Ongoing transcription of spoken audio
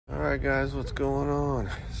Alright guys, what's going on?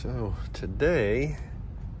 So today,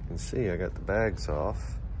 you can see I got the bags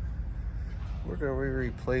off. We're going to be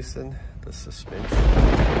replacing the suspension.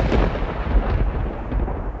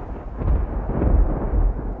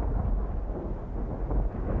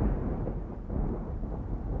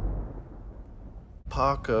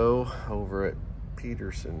 Paco over at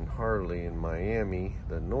Peterson Harley in Miami,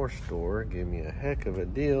 the North Store, gave me a heck of a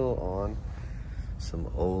deal on some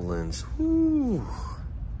Ohlins. Woo!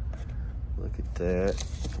 Look at that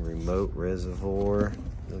remote reservoir.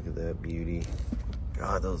 Look at that beauty.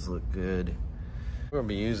 God, those look good. I'm gonna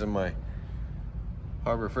be using my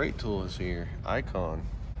Harbor Freight tools here, Icon,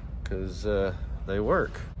 because they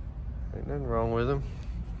work. Ain't nothing wrong with them.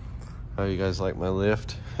 How you guys like my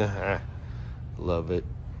lift? Love it.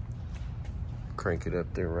 Crank it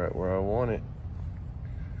up there right where I want it.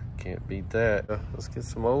 Can't beat that. Let's get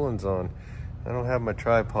some Ohlins on. I don't have my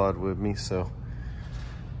tripod with me, so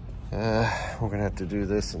we're gonna have to do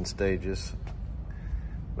this in stages.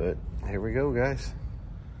 But here we go, guys.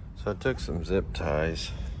 So I took some zip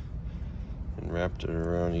ties and wrapped it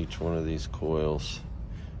around each one of these coils,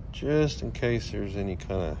 just in case there's any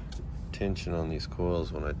kind of tension on these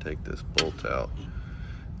coils when I take this bolt out.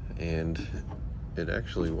 And it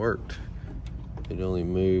actually worked. It only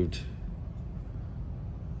moved,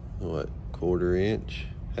 what, quarter inch,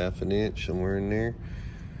 half an inch, somewhere in there.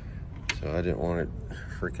 So I didn't want it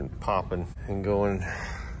freaking popping and going,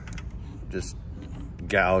 just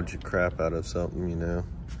gouge the crap out of something, you know.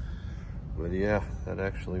 But yeah, that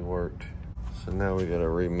actually worked. So now we gotta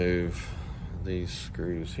remove these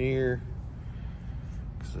screws here,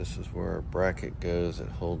 because this is where our bracket goes that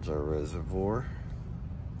holds our reservoir.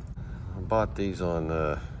 I bought these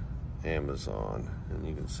on Amazon, and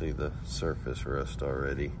you can see the surface rust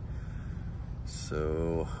already.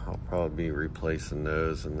 So I'll probably be replacing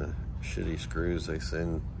those and the shitty screws they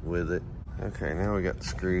send with it. Okay, now we got the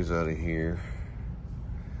screws out of here.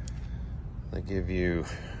 They give you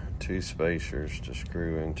 2 spacers to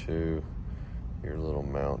screw into your little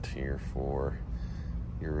mount here for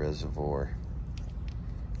your reservoir.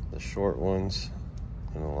 The short ones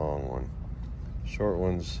and the long one. Short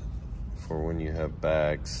ones for when you have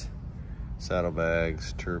bags, saddle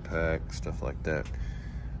bags, tour pack, stuff like that.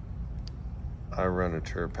 I run a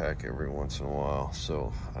tour pack every once in a while,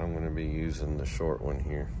 so I'm going to be using the short one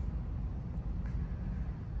here.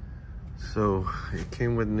 So it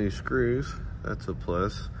came with new screws. That's a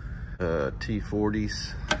plus.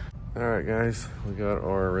 T40s. All right, guys, we got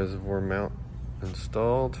our reservoir mount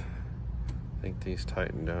installed. I think these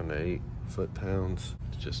tighten down to 8 foot-pounds.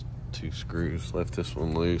 It's just 2 screws. Left this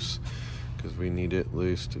one loose because we need it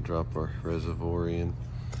loose to drop our reservoir in.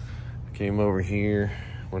 Came over here,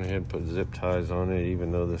 went ahead and put zip ties on it,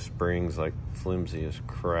 even though the spring's like flimsy as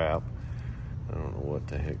crap. I don't know what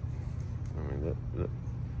the heck. I mean,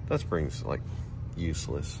 that spring's like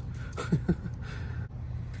useless.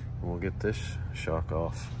 We'll get this shock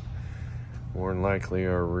off. More than likely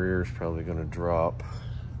our rear is probably gonna drop,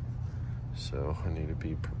 so I need to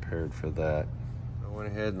be prepared for that. I went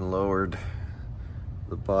ahead and lowered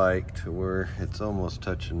the bike to where it's almost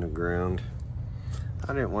touching the ground.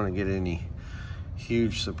 I didn't want to get any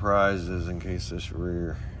huge surprises in case this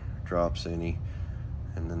rear drops any,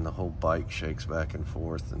 and then the whole bike shakes back and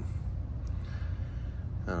forth and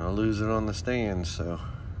I'll lose it on the stand. So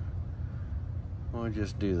we'll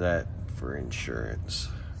just do that for insurance.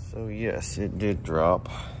 So yes, it did drop,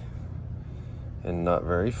 and not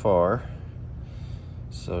very far.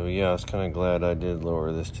 So yeah, I was kind of glad I did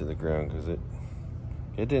lower this to the ground, because it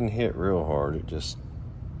didn't hit real hard. It just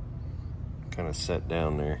kind of set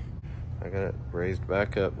down there. I got it raised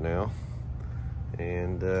back up now,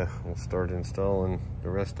 and we'll start installing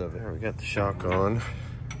the rest of it. We got the shock on.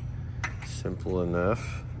 Simple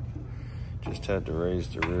enough. Just had to raise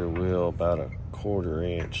the rear wheel about a quarter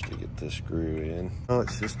inch to get this screw in. Well,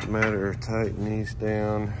 it's just a matter of tightening these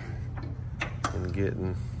down and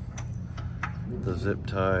getting the zip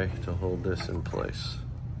tie to hold this in place,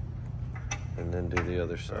 and then do the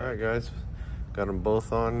other side. All right, guys, got them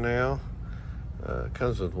both on now. It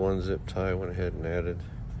comes with 1 zip tie. Went ahead and added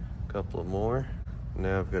a couple of more.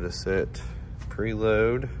 Now I've got to set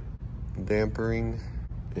preload, dampering,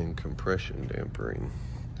 and compression dampering.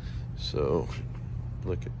 So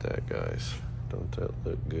look at that, guys. Don't that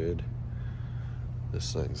look good?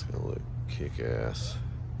 This thing's gonna look kick-ass.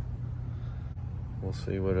 We'll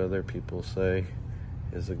see what other people say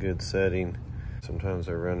is a good setting. Sometimes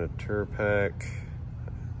I run a tour pack.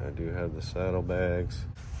 I do have the saddle bags.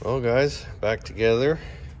 Well, guys, back together.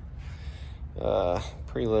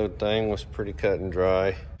 Preload thing was pretty cut and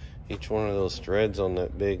dry. Each one of those threads on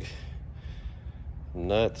that big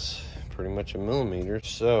nuts, pretty much a millimeter.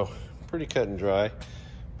 So pretty cut and dry,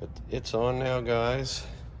 but it's on now, guys.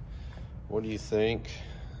 What do you think?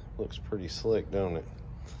 Looks pretty slick, don't it?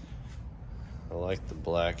 I like the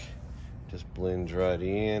black, just blends right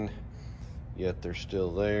in, yet they're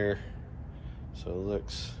still there. So it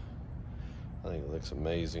looks, I think it looks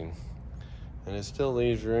amazing. And it still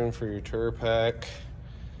leaves room for your tour pack.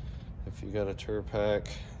 If you got a tour pack,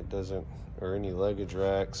 it doesn't, or any luggage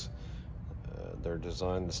racks, they're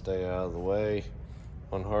designed to stay out of the way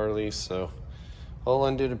on Harleys. So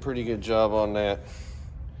Ohlins did a pretty good job on that.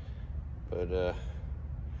 But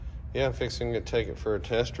yeah, I'm fixing to take it for a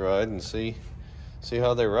test ride and see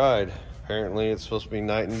how they ride. Apparently it's supposed to be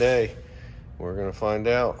night and day. We're gonna find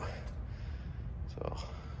out. So,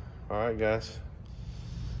 all right, guys.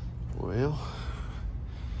 Well,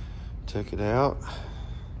 took it out.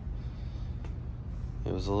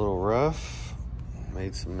 It was a little rough.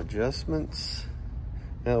 Made some adjustments.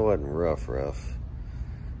 No, it wasn't rough.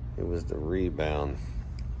 It was the rebound.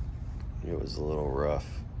 It was a little rough.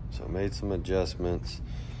 So I made some adjustments.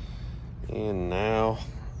 And now,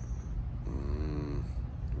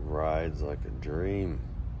 rides like a dream.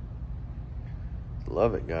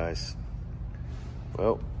 Love it, guys.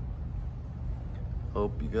 Well,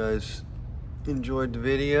 hope you guys enjoyed the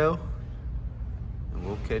video, and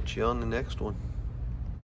we'll catch you on the next one.